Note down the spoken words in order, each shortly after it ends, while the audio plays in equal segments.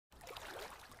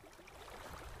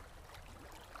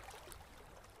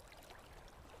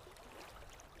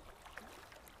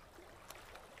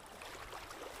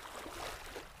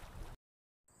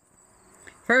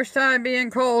First time being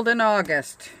cold in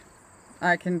August,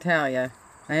 I can tell you.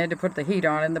 I had to put the heat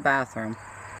on in the bathroom.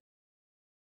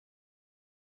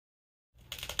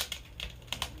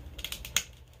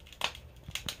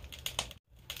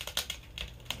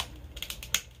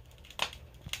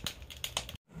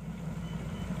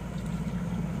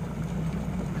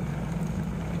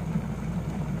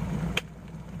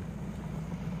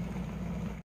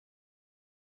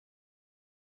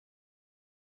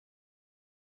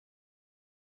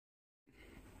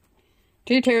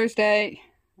 Tea Tuesday.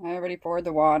 I already poured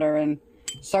the water and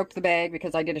soaked the bag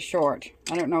because I did a short.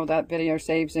 I don't know if that video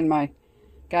saves in my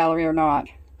gallery or not.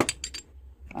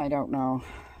 I don't know.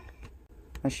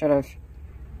 I should have.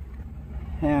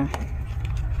 Yeah.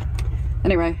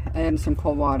 Anyway, I added some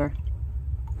cold water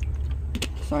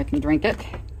so I can drink it.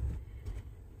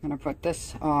 I'm going to put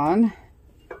this on.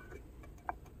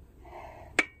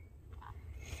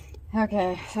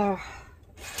 Okay, so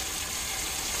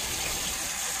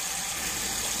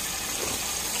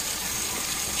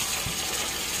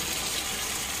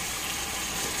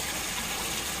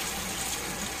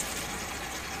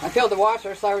I filled the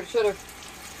washer, so I should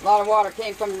have, a lot of water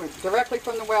came directly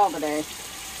from the well today.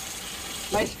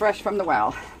 Nice fresh from the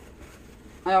well.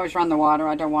 I always run the water.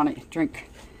 I don't want to drink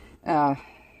water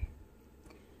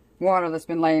that's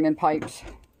been laying in pipes.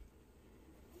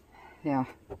 Yeah.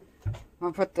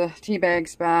 I'll put the tea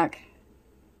bags back.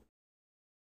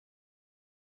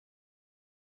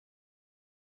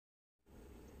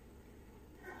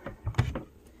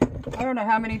 I don't know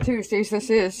how many Tuesdays this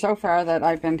is so far that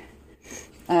I've been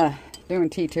doing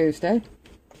Tea Tuesday.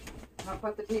 I'll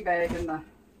put the tea bag in the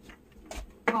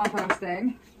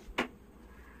composting.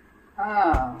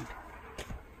 Oh.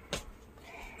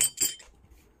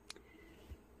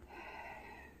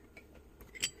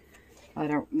 I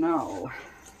don't know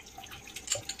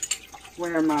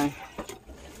where my,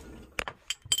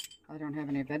 I don't have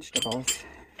any vegetables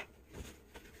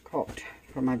cooked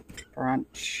for my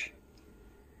brunch.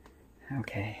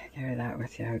 Okay, carry that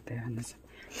with you out there. And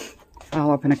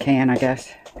I'll open a can, I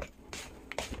guess.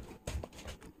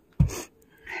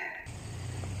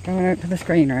 Going out to the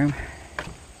screen room.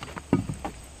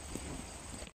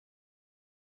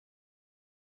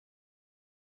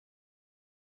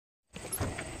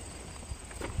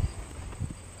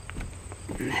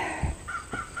 I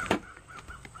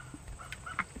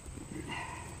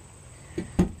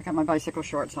got my bicycle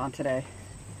shorts on today.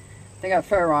 They got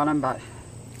fur on them, but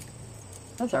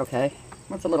that's okay.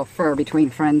 What's a little fur between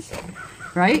friends,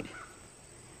 right?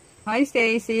 Hi,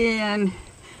 Stacy and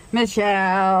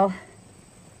Michelle.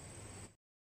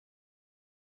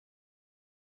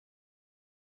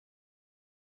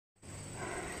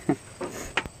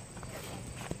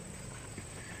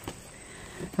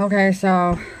 Okay,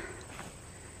 so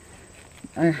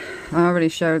I already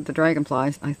showed the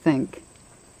dragonflies, I think.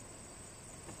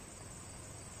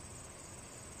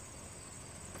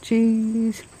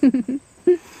 Cheese.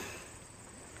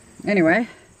 Anyway,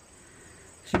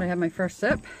 should I have my first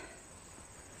sip?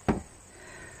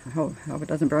 I hope it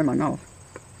doesn't burn my mouth.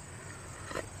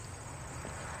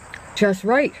 Just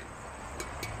right.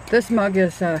 This mug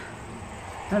is, I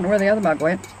don't know where the other mug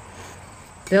went.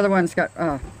 The other one's got,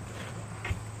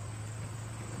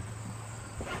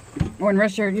 when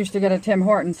Richard used to get at Tim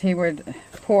Hortons, he would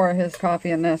pour his coffee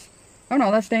in this. Oh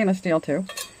no, that's stainless steel too.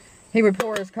 He would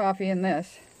pour his coffee in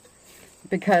this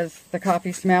because the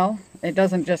coffee smell, it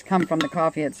doesn't just come from the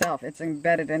coffee itself. It's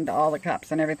embedded into all the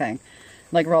cups and everything.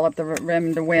 Like roll up the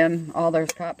rim to win all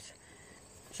those cups.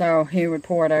 So he would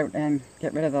pour it out and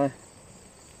get rid of the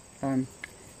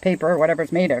paper or whatever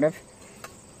it's made out of.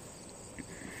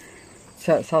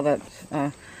 So that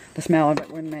the smell of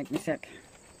it wouldn't make me sick.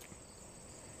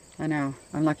 I know.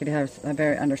 I'm lucky to have a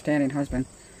very understanding husband.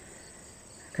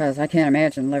 Because I can't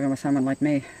imagine living with someone like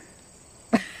me.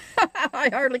 I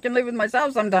hardly can live with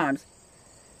myself sometimes.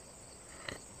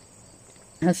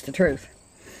 That's the truth.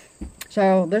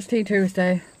 So, this Tea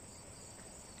Tuesday,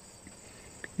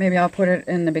 maybe I'll put it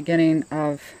in the beginning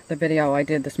of the video I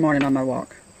did this morning on my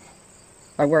walk.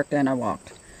 I worked and I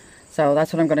walked. So,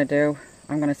 that's what I'm going to do.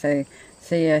 I'm going to say,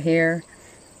 see you here.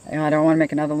 I don't want to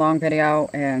make another long video,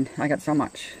 and I got so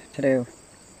much to do.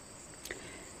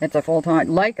 It's a full-time,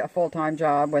 like a full-time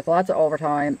job with lots of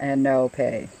overtime and no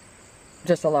pay.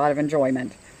 Just a lot of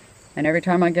enjoyment. And every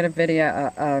time I get a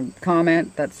video, a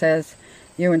comment that says,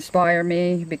 you inspire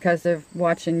me because of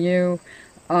watching you,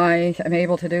 I am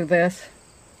able to do this.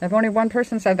 If only one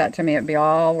person said that to me, it'd be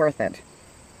all worth it.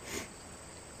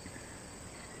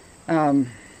 Yeah,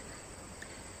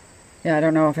 I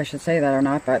don't know if I should say that or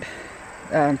not, but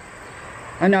I'm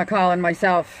not calling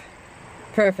myself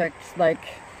perfect, like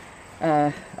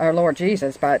our Lord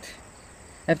Jesus, but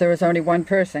if there was only one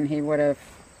person, he would have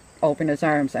opened his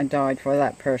arms and died for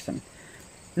that person.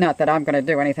 Not that I'm going to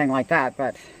do anything like that,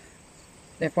 but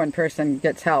if one person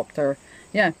gets helped, or,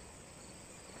 yeah.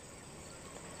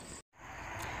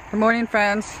 Good morning,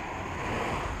 friends.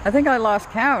 I think I lost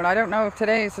count. I don't know if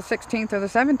today is the 16th or the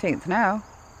 17th now.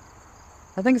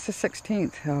 I think it's the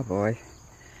 16th. Oh boy.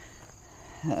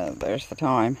 There's the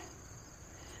time.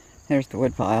 There's the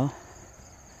woodpile.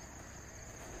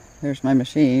 There's my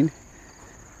machine.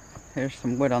 There's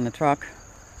some wood on the truck.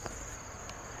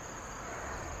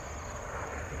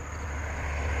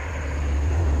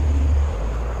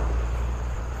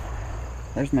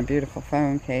 There's my beautiful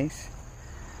phone case.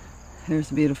 There's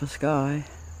the beautiful sky.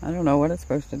 I don't know what it's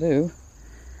supposed to do.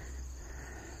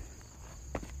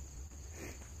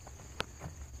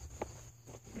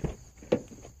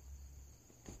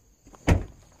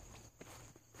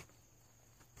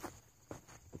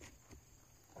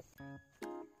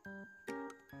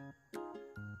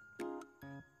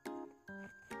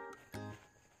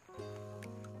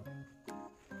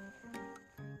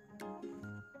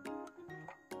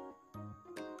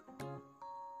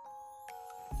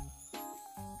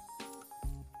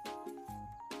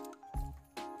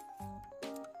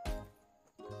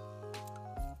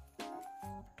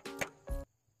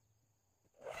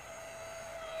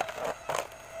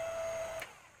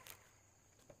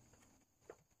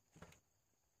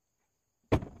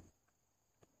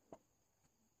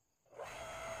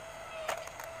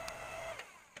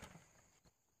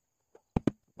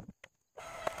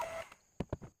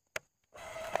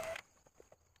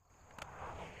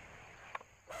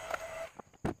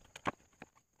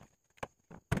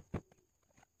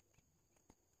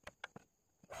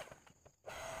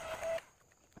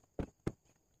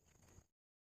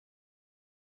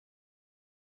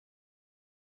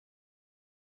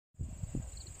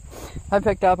 I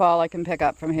picked up all I can pick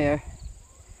up from here.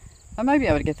 I might be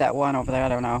able to get that one over there, I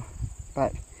don't know.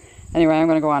 But anyway, I'm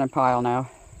going to go on and pile now.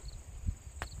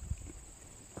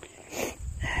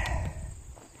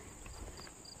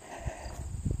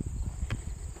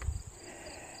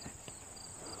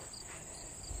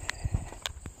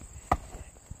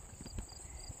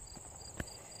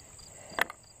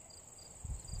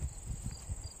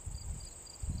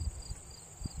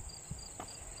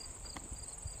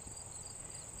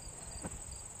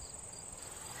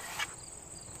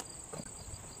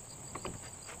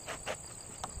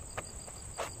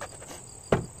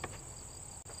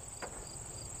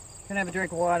 Gonna have a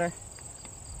drink of water.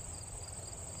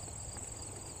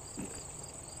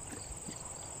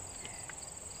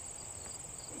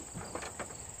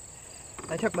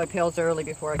 I took my pills early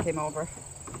before I came over.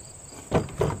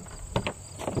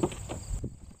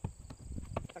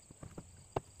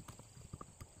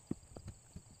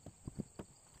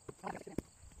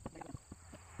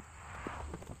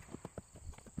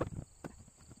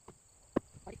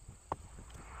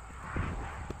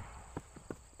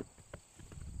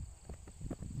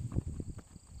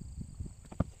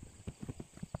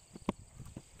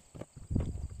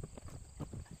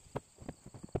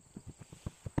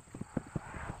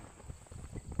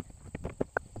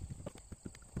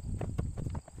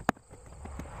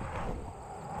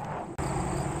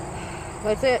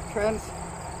 That's it, friends.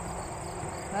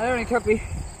 That only took me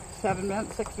 7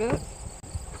 minutes, 6 minutes.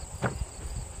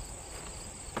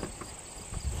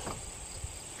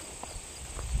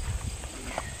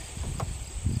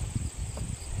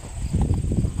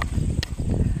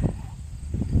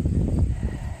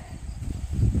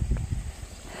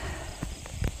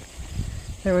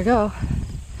 There we go.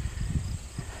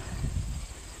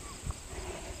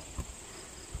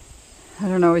 I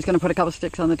don't know, he's going to put a couple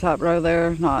sticks on the top row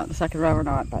there, not the second row or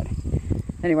not, but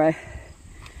anyway,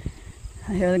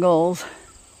 here are the goals.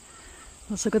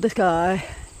 Let's look at the sky.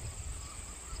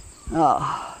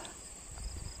 Oh.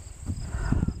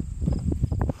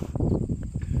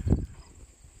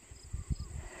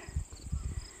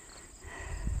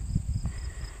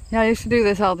 Yeah, I used to do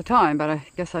this all the time, but I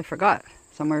guess I forgot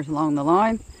somewhere along the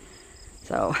line.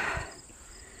 So,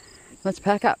 let's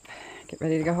pack up, get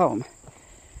ready to go home.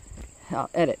 I'll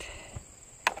edit.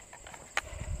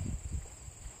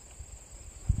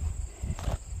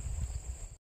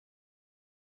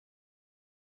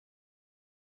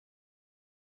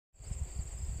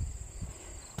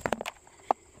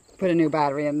 Put a new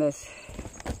battery in this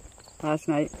last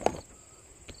night.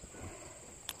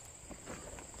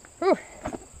 Whew.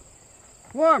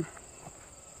 Warm.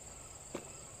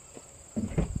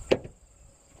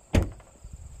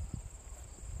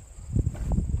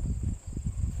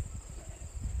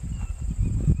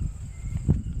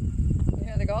 You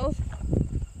hear the gulls?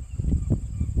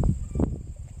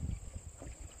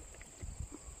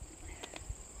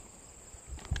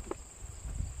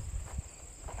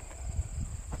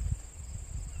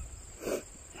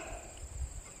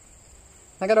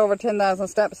 I got over 10,000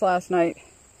 steps last night.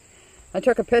 I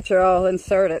took a picture, I'll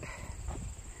insert it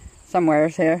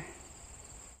somewheres here.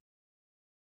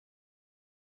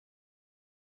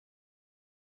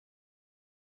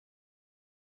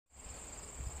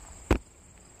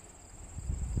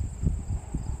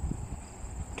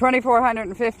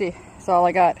 $2,450 is all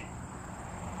I got.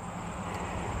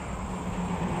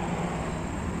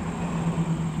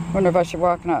 Wonder if I should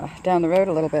walk down the road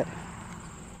a little bit.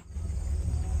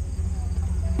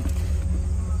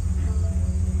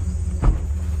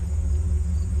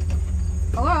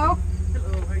 Hello?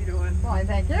 Hello, how you doing? Fine,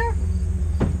 thank you.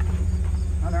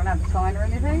 I don't have a sign or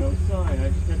anything? No sign, I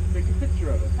just have to take a picture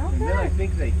of it. Okay. And then I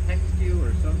think they text you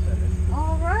or something.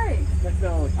 All right.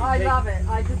 Technology. I love it.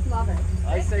 I just love it.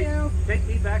 I say, take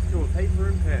me back to a paper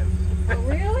and pen. Oh,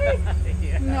 really?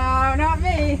 Yeah. No, not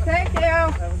me. Thank you.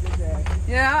 Have a good day.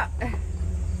 Yeah.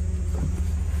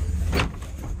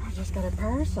 I just got a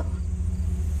parcel.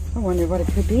 I wonder what it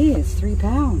could be. It's 3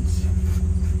 pounds.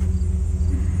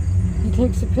 He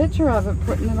takes a picture of it,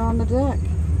 putting it on the deck.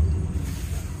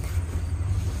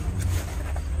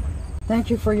 Thank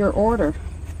you for your order.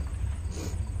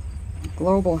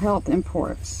 Global Health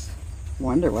Imports.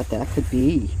 Wonder what that could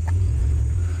be.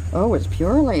 Oh, it's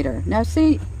Purelator. Now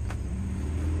see,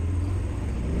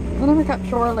 I never got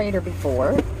Purelator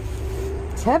before.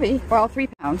 It's heavy. Well, 3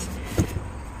 pounds.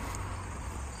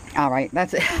 All right,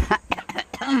 that's it.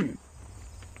 I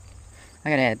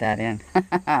gotta add that in.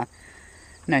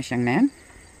 Nice young man.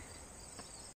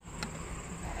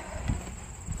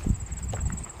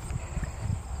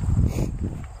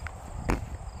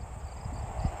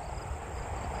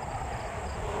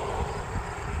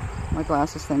 My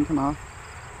glasses thing come off.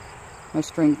 My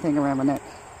string thing around my neck.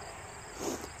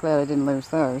 Glad I didn't lose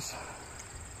those.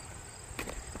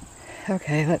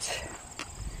 Okay, let's...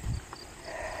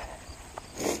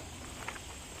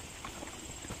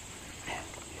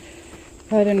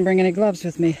 I didn't bring any gloves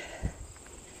with me.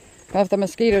 If the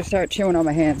mosquitoes start chewing on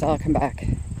my hands, I'll come back.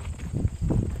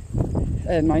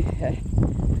 And my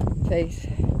face.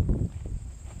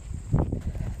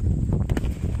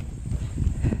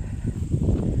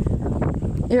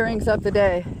 Earrings of the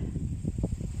day.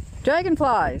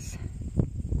 Dragonflies.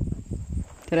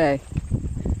 Today.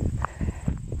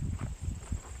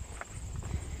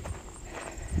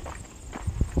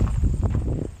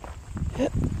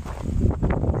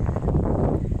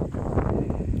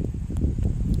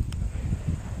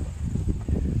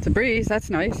 It's a breeze,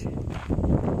 that's nice.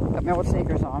 Got my old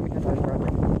sneakers on because I was broken.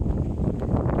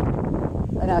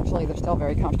 And actually they're still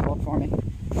very comfortable for me.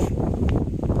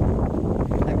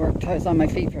 I was on my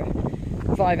feet for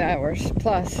 5 hours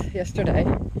plus yesterday,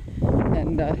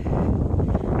 and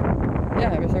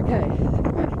yeah, it was okay.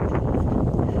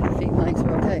 My feet and legs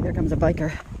were okay. Here comes a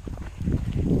biker.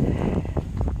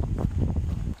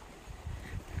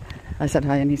 I said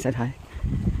hi and he said hi.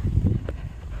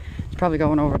 He's probably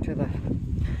going over to the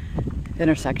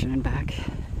intersection and back.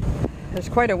 There's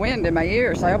quite a wind in my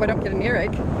ears. I hope I don't get an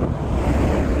earache.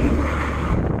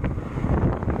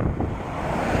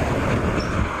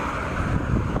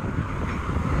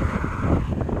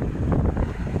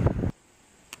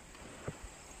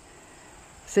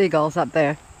 Seagulls up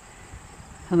there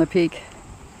on the peak.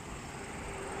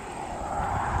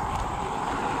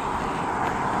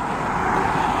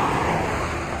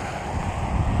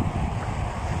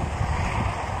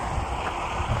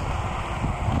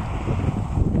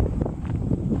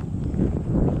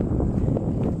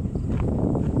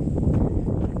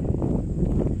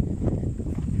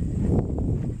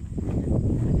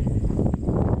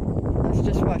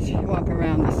 Let's just walk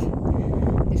around this.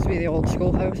 Used to be the old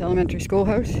schoolhouse, elementary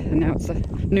schoolhouse, and now it's a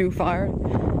new fire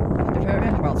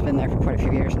department. Well, it's been there for quite a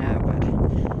few years now, but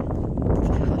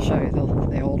I'll show you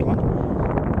the old one.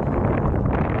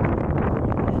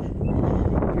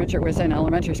 Richard was in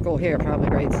elementary school here, probably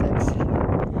grade 6. They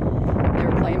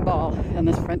were playing ball in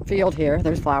this front field here.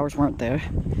 Those flowers weren't there.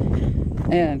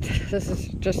 And this is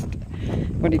just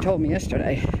what he told me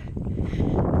yesterday.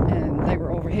 And they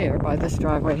were over here by this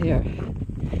driveway here.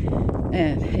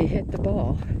 And he hit the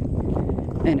ball,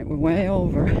 and it went way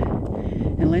over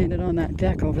and landed on that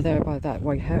deck over there by that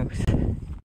white house.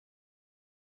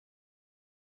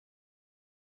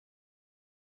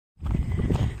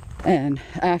 And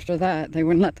after that, they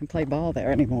wouldn't let them play ball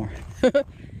there anymore.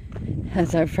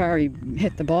 That's how far he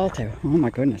hit the ball to. Oh my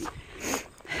goodness.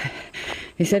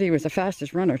 He said he was the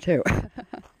fastest runner too.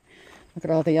 Look at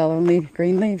all the yellow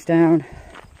green leaves down.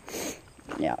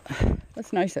 Yeah,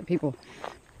 that's nice that people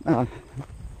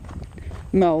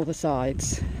mow the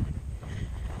sides.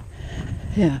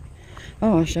 Yeah.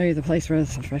 Oh, I'll show you the place where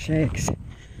there's some fresh eggs.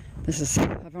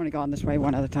 I've only gone this way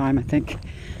one other time, I think.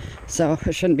 So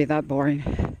it shouldn't be that boring.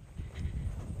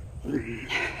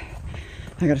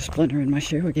 I got a splinter in my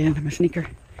shoe again, my sneaker.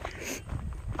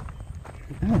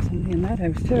 Oh, somebody in that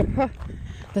house too. Huh.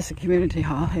 This is a community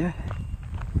hall here.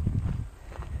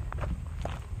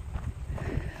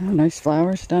 Oh, nice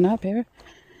flowers done up here.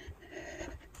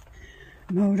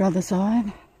 Mowed on the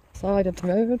side of the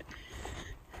road.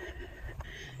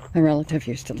 A relative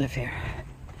used to live here,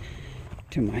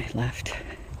 to my left,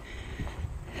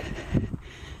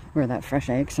 where that fresh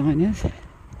egg sign is.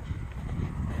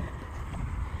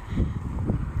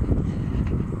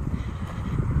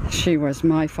 She was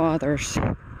my father's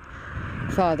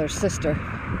sister.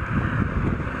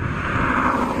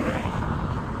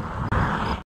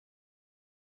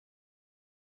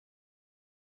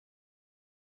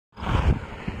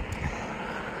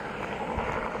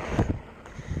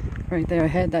 Right there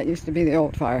ahead, that used to be the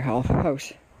old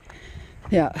firehouse.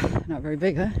 Yeah, not very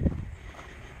big, huh?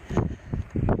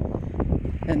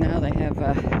 And now they have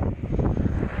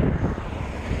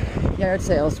yard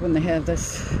sales when they have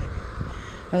this.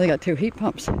 Oh, they got 2 heat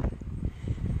pumps.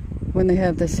 When they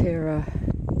have this here,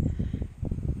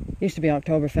 used to be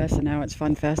Oktoberfest, and now it's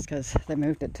Fun Fest because they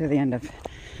moved it to the end of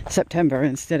September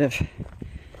instead of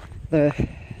the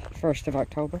 1st of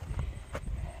October.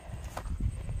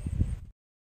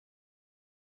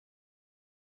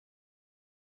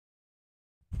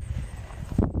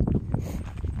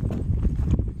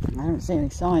 I don't see any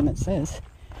sign that says.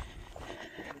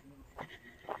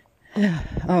 Yeah.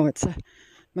 Oh, it's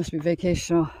must be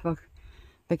vacational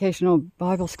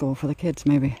Bible school for the kids,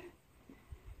 maybe.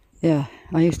 Yeah,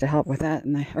 I used to help with that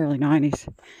in the early 90s.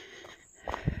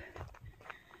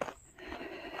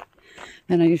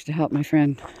 And I used to help my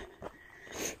friend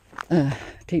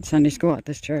teach Sunday school at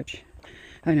this church.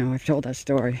 I know I've told that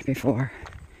story before.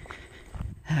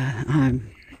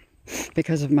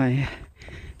 Because of my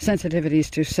sensitivities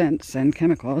to scents and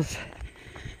chemicals,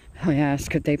 I asked,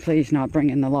 could they please not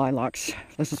bring in the lilacs?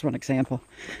 This is one example.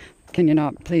 Can you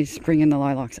not please bring in the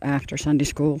lilacs after Sunday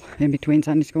school, in between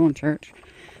Sunday school and church?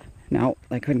 No,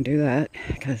 they couldn't do that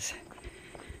because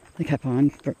they kept on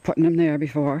putting them there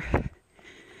before.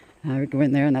 I would go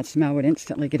in there and that smell would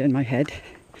instantly get in my head,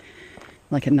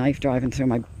 like a knife driving through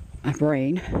my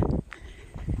brain.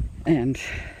 And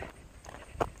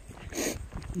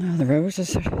now the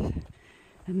roses are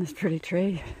in this pretty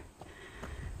tree.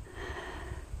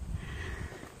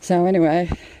 So anyway,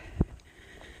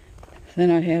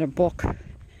 then I had a book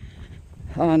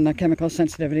on the chemical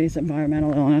sensitivities,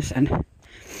 environmental illness, and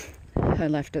I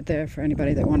left it there for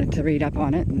anybody that wanted to read up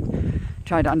on it and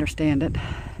try to understand it.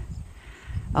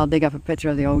 I'll dig up a picture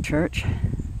of the old church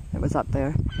that was up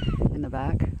there in the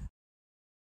back.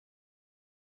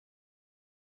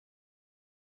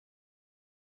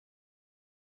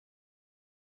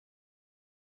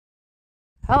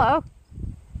 Hello.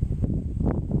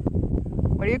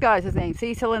 What are you guys' names?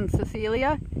 Cecil and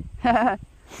Cecilia?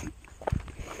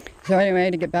 So anyway,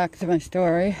 to get back to my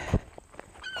story.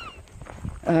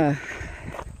 Then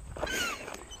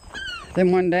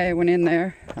one day I went in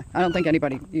there. I don't think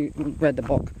anybody read the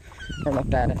book or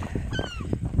looked at it.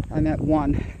 I met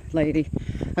one lady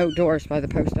outdoors by the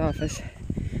post office.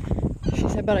 She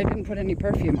said, but I didn't put any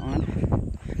perfume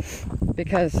on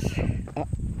because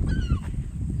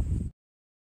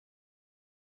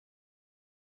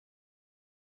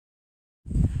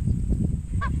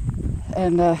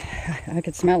I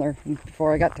could smell her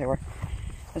before I got to her.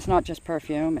 It's not just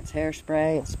perfume, it's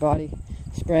hairspray, it's body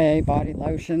spray, body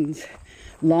lotions.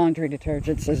 Laundry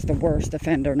detergents is the worst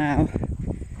offender now.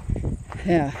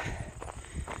 Yeah,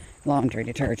 laundry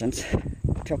detergents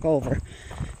took over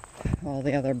all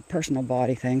the other personal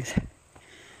body things.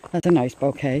 That's a nice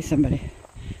bouquet somebody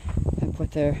had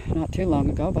put there not too long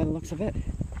ago by the looks of it.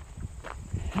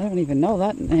 I don't even know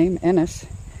that name, Ennis.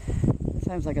 It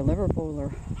sounds like a Liverpool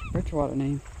or Bridgewater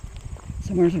name.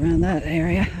 Somewhere around that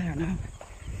area, I don't know.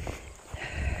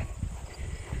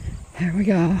 Here we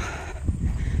go.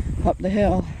 Up the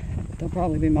hill. They'll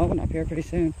probably be mowing up here pretty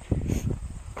soon.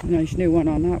 A nice new one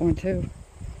on that one too.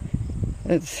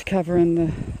 It's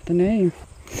covering the name.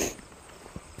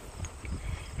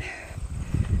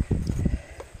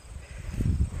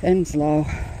 Enslow.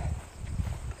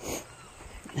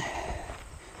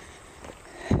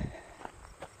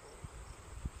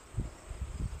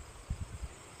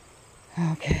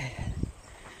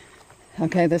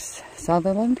 Okay, this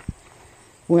Sutherland,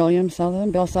 Bill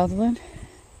Sutherland,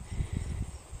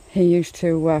 he used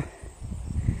to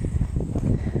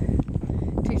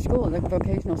teach school, like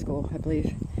vocational school, I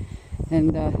believe.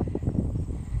 And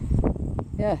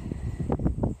yeah,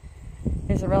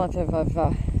 he's a relative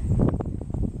of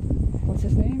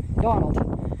what's his name? Donald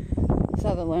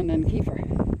Sutherland and Kiefer.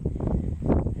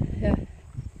 Yeah.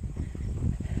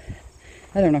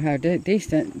 I don't know how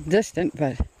distant,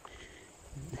 but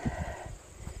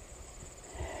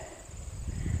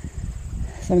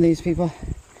some of these people,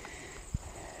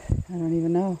 I don't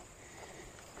even know.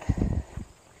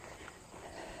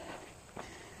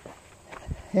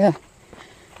 Yeah.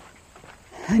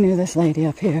 I knew this lady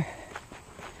up here.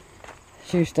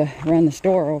 She used to run the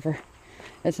store over.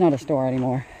 It's not a store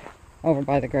anymore. Over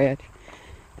by the grade.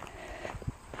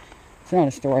 It's not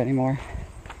a store anymore.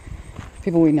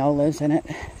 People we know lives in it.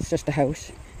 It's just a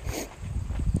house.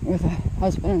 With a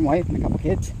husband and wife and a couple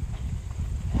kids.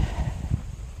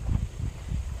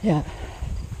 Yeah.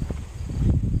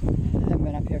 I haven't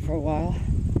been up here for a while.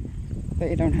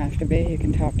 But you don't have to be. You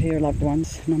can talk to your loved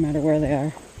ones no matter where they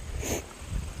are.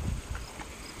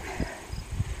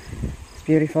 It's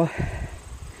beautiful.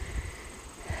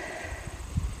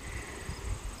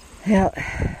 Yeah.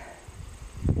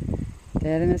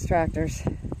 Dad and his tractors.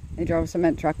 He drove a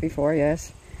cement truck before,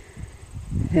 yes.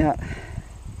 Yeah.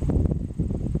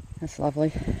 That's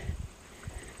lovely.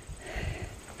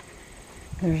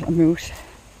 There's a moose.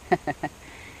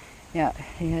 Yeah,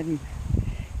 he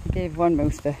gave one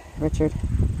moose to Richard.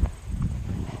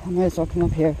 I might as well come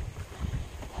up here.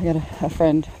 I got a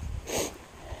friend.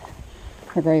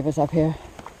 Her grave is up here.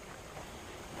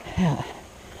 Yeah.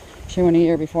 She went a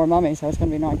year before Mummy, so it's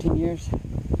going to be 19 years.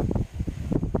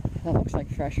 That looks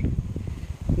like fresh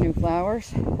new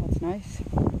flowers. That's nice.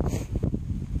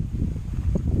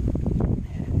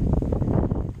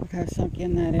 Look how sunk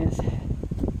in that is.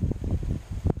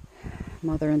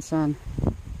 Mother and son.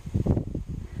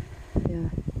 Yeah.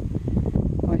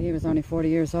 Boy, he was only 40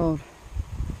 years old.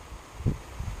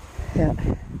 Yeah.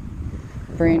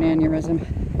 Brain aneurysm.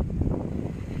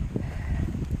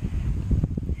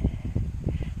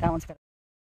 That one's got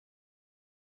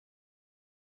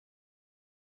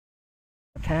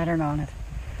a pattern on it.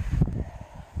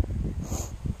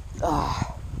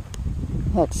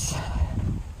 Let's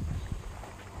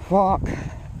walk.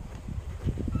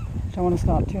 Don't want to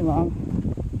stop too long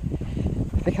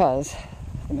because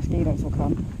the mosquitoes will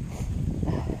come.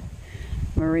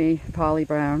 Marie Polly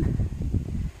Brown.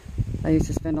 I used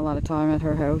to spend a lot of time at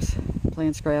her house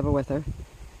playing Scrabble with her.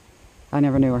 I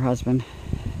never knew her husband.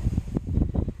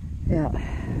 Yeah.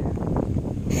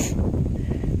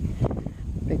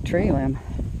 Big tree limb.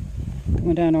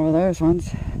 Coming down over those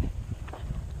ones.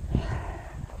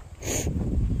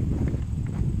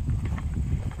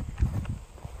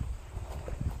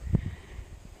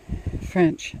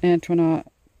 French, Antoinette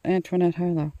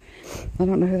Harlow. I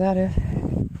don't know who that is.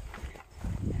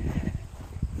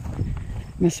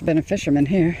 Must have been a fisherman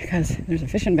here because there's a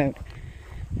fishing boat.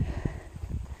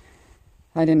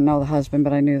 I didn't know the husband,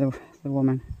 but I knew the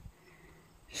woman.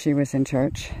 She was in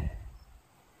church.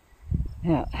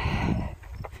 Yeah.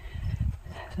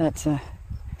 That's the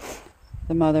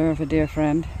mother of a dear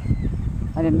friend.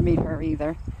 I didn't meet her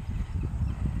either.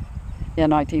 Yeah,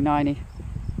 1990.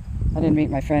 I didn't meet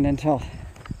my friend until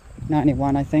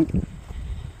 91, I think.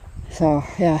 So,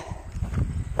 yeah.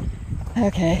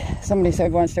 Okay. Somebody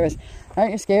said once to us,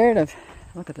 aren't you scared of...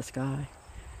 Look at the sky.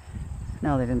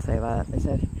 No, they didn't say that. They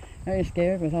said, aren't you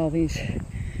scared with all these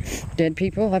dead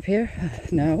people up here?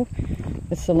 No.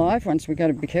 It's the live ones we got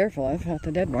to be careful of, not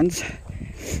the dead ones.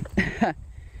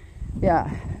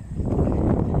 Yeah.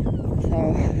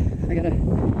 So, I got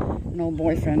an old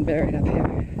boyfriend buried up here.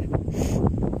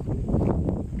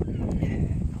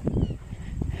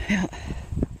 Yeah.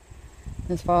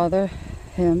 His father,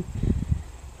 him,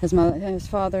 his mother, his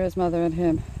father, his mother, and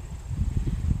him.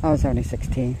 I was only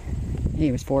 16.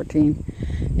 He was 14.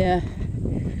 Yeah.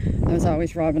 I was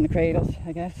always robbing the cradles,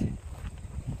 I guess.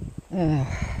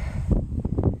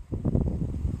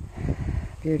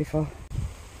 Beautiful.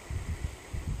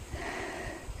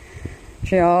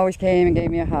 She always came and gave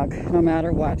me a hug, no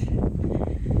matter what.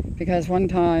 Because one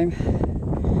time,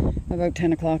 about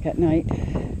 10 o'clock at night,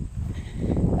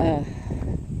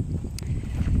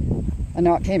 a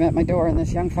knock came at my door, and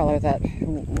this young fellow that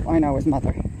I know his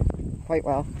mother quite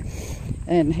well,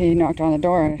 and he knocked on the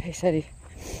door, and he said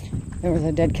there was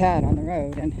a dead cat on the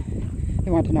road, and he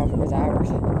wanted to know if it was ours.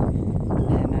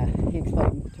 And he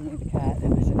explained to me the cat,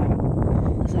 and I said,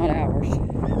 no, it's not ours.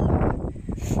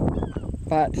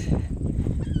 But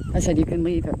I said, you can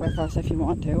leave it with us if you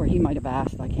want to, or he might have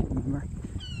asked, I can't remember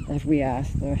if we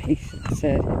asked. He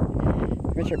said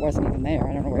Richard wasn't even there,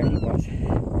 I don't know where he was.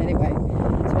 Anyway,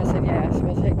 so I said, yes,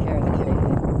 we'll take care of the kitty.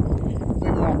 We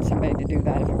want somebody to do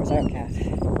that if it was our cat.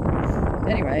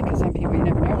 Anyway, because some people, you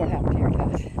never know what happened to your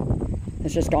cat.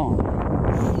 It's just gone.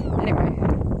 Anyway,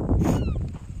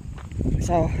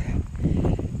 so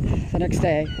the next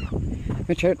day,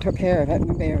 Richard took care of it and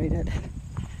we buried it.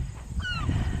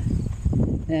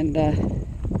 And then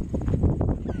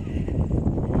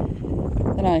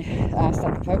I asked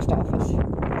at the post office,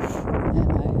 and I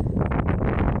don't know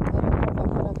if I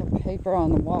put up a paper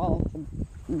on the wall,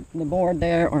 the board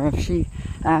there, or if she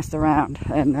asked around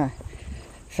and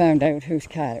found out whose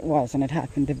cat it was, and it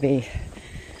happened to be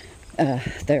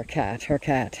their cat, her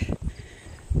cat.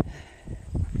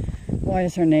 Why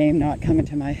is her name not coming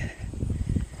to my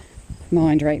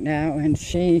mind right now? And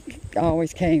she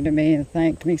always came to me and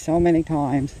thanked me so many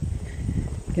times,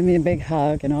 give me a big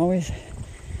hug, and always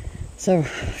so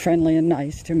friendly and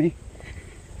nice to me.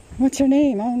 What's her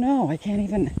name? Oh no, I can't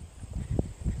even.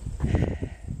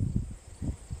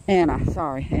 Anna,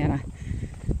 sorry, Anna.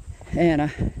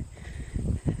 Anna.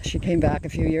 She came back a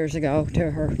few years ago to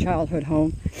her childhood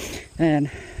home, and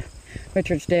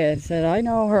Richard's dad said, I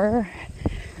know her.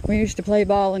 We used to play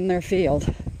ball in their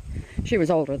field. She was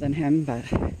older than him, but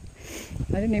I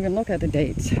didn't even look at the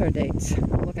dates, her dates.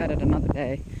 I'll look at it another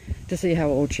day to see how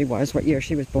old she was, what year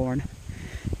she was born.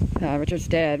 Richard's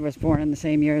dad was born in the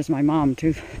same year as my mom,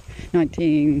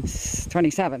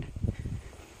 1927.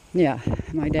 Yeah,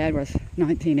 my dad was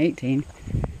 1918.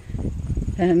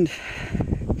 And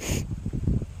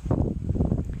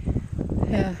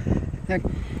yeah,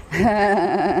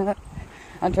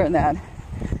 I'll turn that.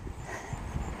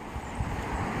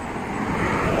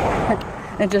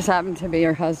 It just happened to be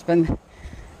her husband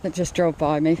that just drove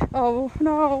by me. Oh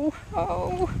no,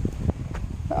 oh,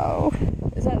 oh.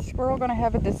 Is that squirrel going to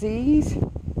have a disease?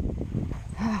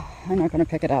 I'm not going to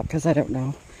pick it up because I don't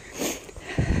know.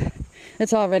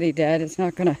 It's already dead. It's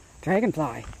not going to...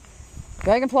 Dragonfly.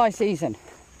 Dragonfly season.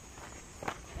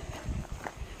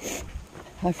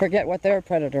 I forget what they're a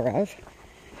predator of.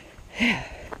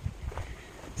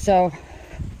 So,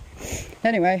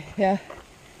 anyway, yeah.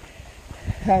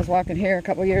 I was walking here a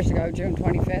couple years ago, June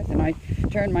 25th, and I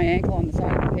turned my ankle on the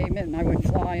side of the pavement and I went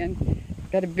flying.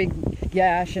 Got a big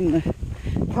gash in the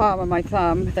palm of my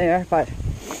thumb there, but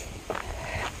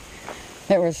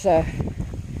it was the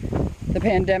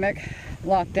pandemic,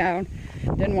 lockdown.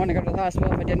 Didn't want to go to the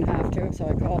hospital if I didn't have to, so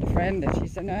I called a friend and she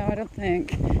said, no, I don't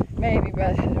think, maybe,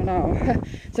 but I don't know.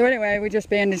 So anyway, we just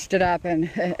bandaged it up, and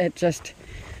it just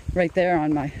right there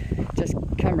on my, just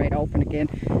come right open again,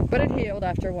 but it healed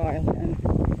after a while. And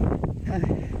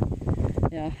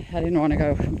yeah, I didn't want to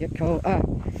go get cold,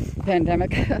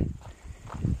 pandemic.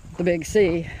 The big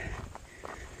C,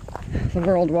 the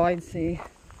worldwide C.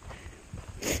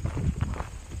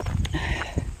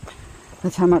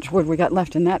 That's how much wood we got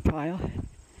left in that pile.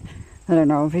 I don't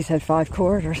know if he said 5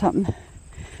 cord or something.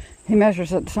 He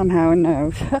measures it somehow and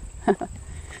knows.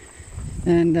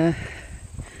 And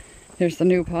here's the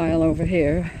new pile over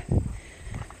here.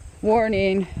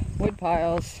 Warning, wood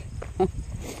piles.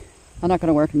 I'm not going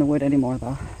to work in the wood anymore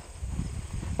though.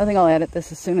 I think I'll edit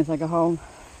this as soon as I go home.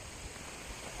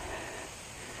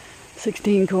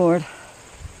 16 cord.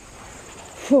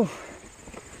 Whew.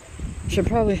 Should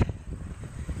probably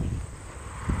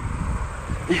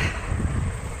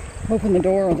open the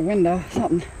door or the window,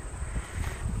 something.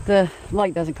 The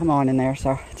light doesn't come on in there,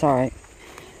 so it's alright.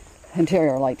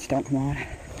 Interior lights don't come on.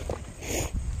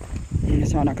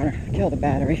 So I'm not going to kill the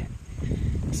battery.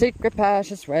 Secret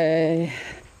passageway.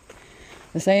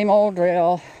 The same old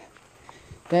drill.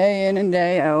 Day in and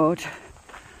day out.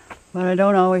 But I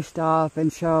don't always stop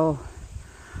and show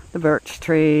the birch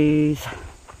trees.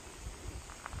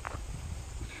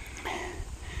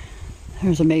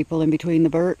 There's a maple in between the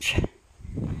birch,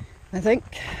 I think.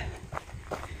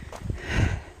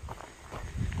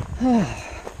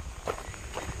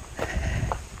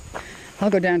 I'll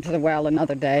go down to the well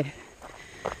another day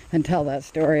and tell that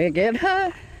story again.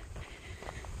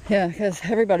 Yeah, because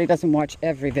everybody doesn't watch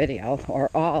every video or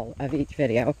all of each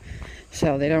video,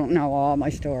 so they don't know all my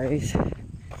stories.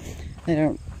 They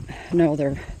don't know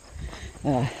their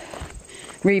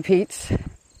repeats.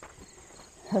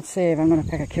 Let's see if I'm going to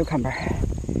pick a cucumber.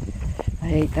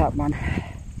 I ate that one.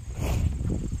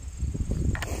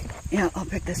 Yeah, I'll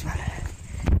pick this one.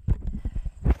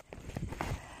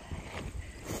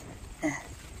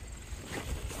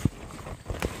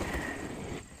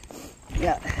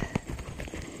 Yeah,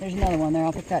 there's another one there.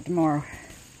 I'll pick that tomorrow.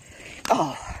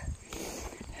 Oh,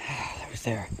 that was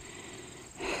there.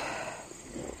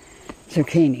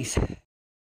 Zucchinis.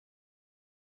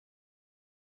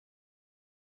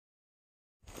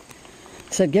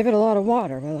 Said give it a lot of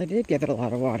water. Well, I did give it a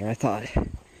lot of water, I thought.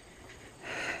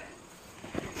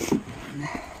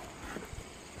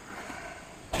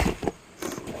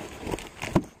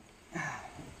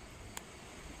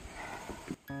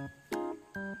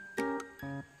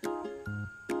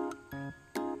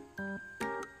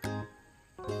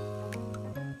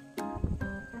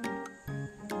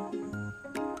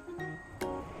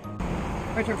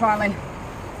 Richard finally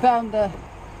found the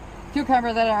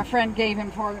cucumber that our friend gave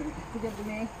him to give to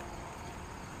me.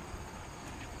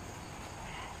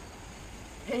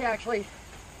 He actually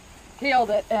peeled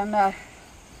it and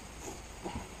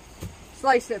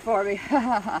sliced it for me.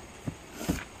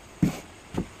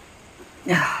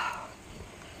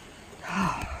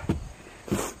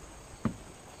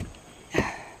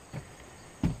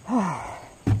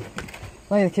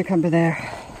 Lay the cucumber there.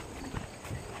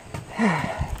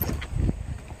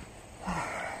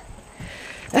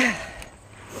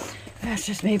 That's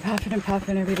just me puffing and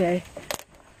puffing every day.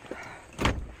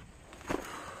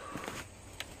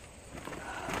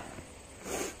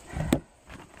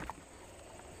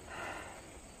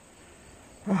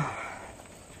 My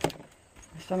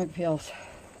stomach feels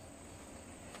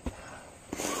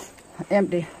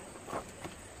empty.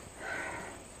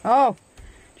 Oh,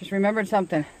 just remembered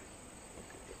something.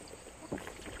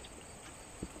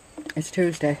 It's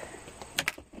Tuesday.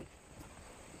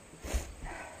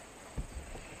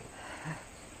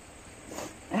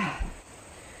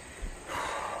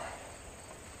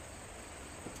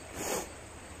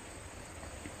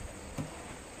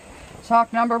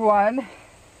 Sock number 1.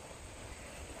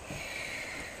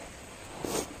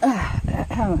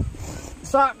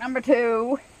 Sock number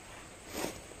 2.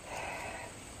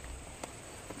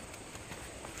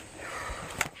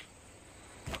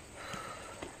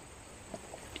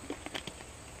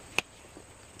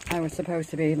 I was supposed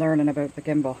to be learning about the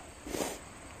gimbal.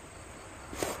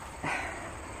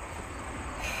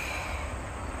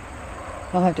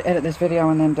 I'll have to edit this video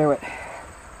and then do it.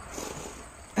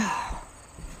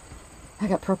 I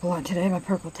got purple on today, my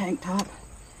purple tank top.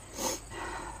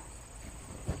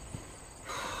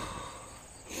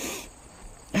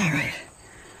 Alright,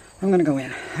 I'm going to go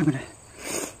in. I'm going to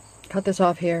cut this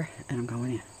off here and I'm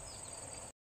going in.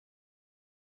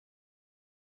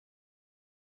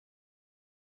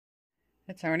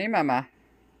 It's only Mama.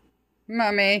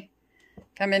 Mommy,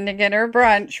 come in to get her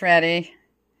brunch ready.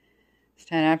 It's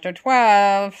 10 after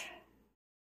 12.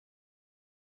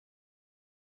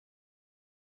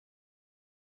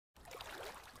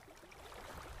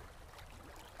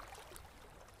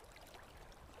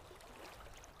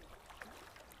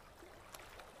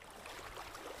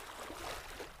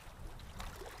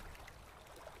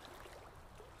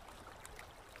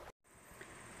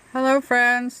 Hello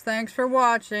friends, thanks for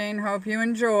watching. Hope you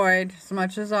enjoyed as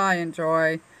much as I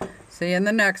enjoy. See you in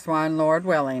the next one, Lord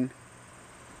willing.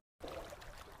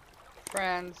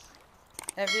 Friends,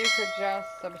 if you could just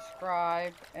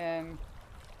subscribe and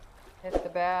hit the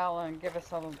bell and give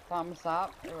us a thumbs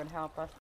up, it would help us.